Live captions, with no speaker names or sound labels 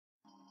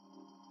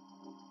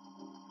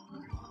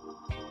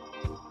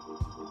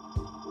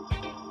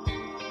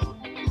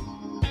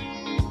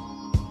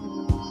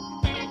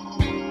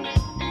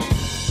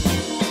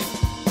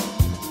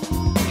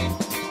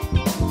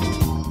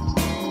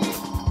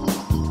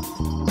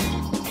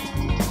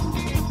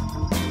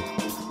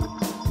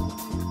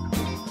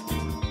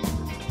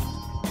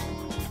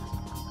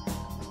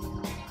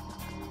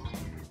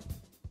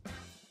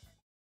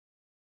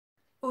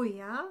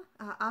OER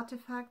are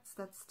artifacts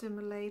that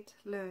stimulate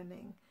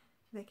learning.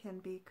 They can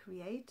be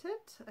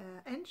created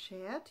and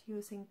shared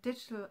using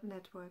digital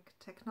network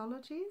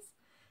technologies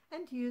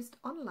and used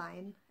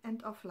online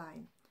and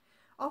offline.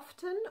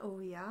 Often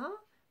OER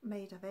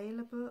made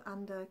available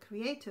under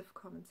Creative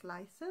Commons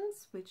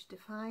license, which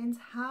defines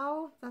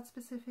how that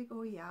specific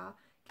OER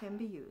can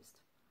be used.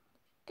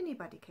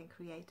 Anybody can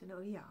create an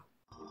OER.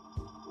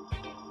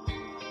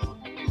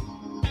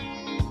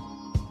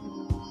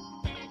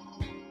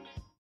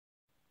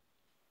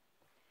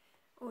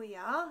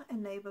 OER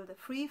enable the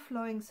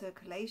free-flowing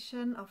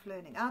circulation of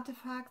learning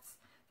artifacts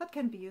that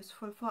can be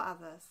useful for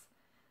others.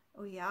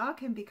 OER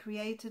can be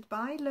created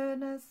by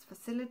learners,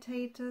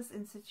 facilitators,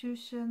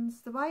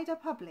 institutions, the wider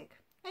public,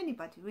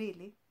 anybody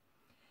really.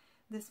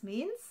 This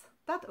means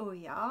that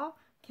OER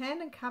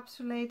can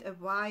encapsulate a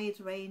wide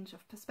range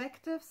of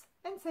perspectives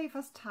and save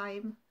us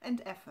time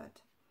and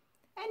effort.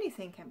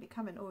 Anything can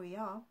become an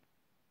OER.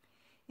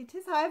 It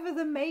is, however,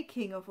 the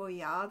making of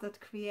OER that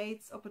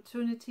creates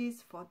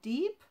opportunities for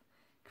deep,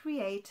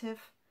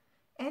 creative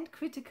and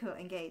critical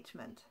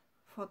engagement,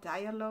 for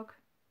dialogue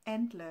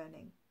and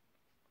learning.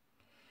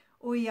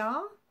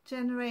 OER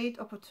generate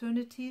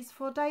opportunities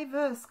for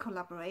diverse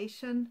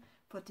collaboration,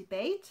 for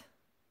debate,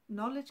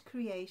 knowledge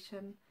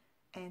creation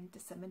and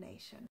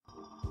dissemination.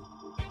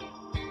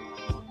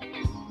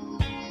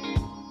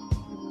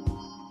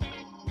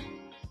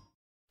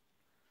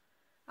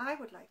 I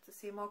would like to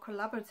see more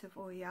collaborative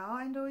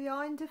OER and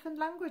OER in different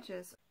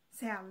languages,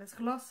 Serles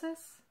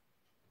glosses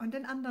und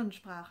in anderen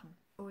Sprachen.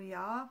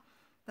 OER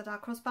that are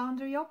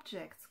cross-boundary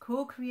objects,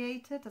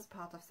 co-created as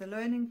part of the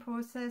learning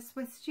process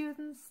with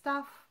students,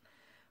 staff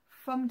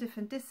from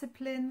different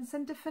disciplines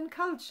and different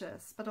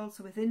cultures, but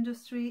also with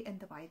industry and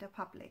the wider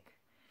public.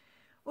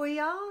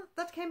 OER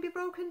that can be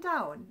broken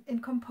down in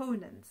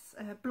components,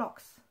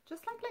 blocks,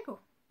 just like Lego.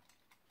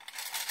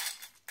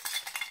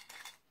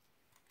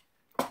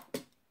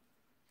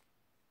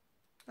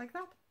 Like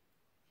that.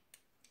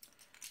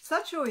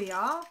 Such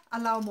OER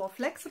allow more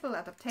flexible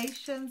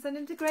adaptations and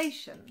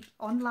integration,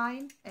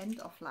 online and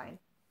offline.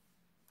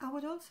 I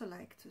would also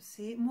like to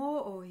see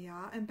more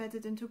OER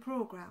embedded into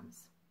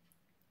programs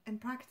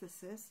and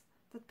practices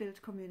that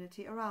build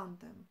community around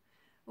them.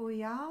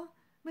 OER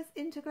with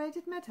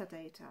integrated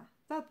metadata,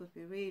 that would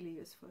be really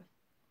useful.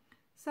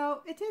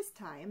 So it is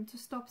time to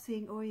stop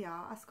seeing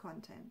OER as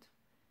content.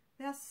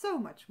 They are so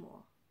much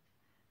more.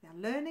 They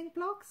are learning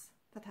blocks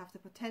that have the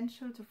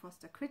potential to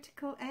foster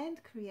critical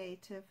and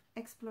creative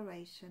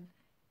exploration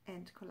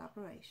and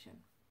collaboration.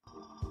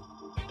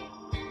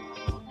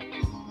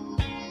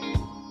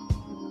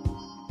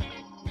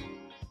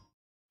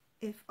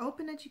 If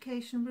open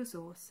education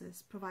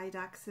resources provide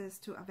access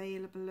to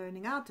available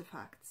learning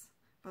artifacts,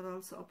 but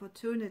also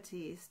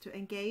opportunities to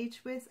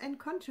engage with and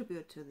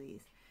contribute to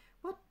these,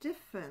 what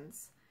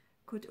difference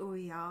could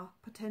OER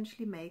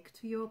potentially make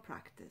to your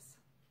practice?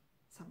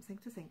 Something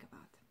to think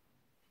about.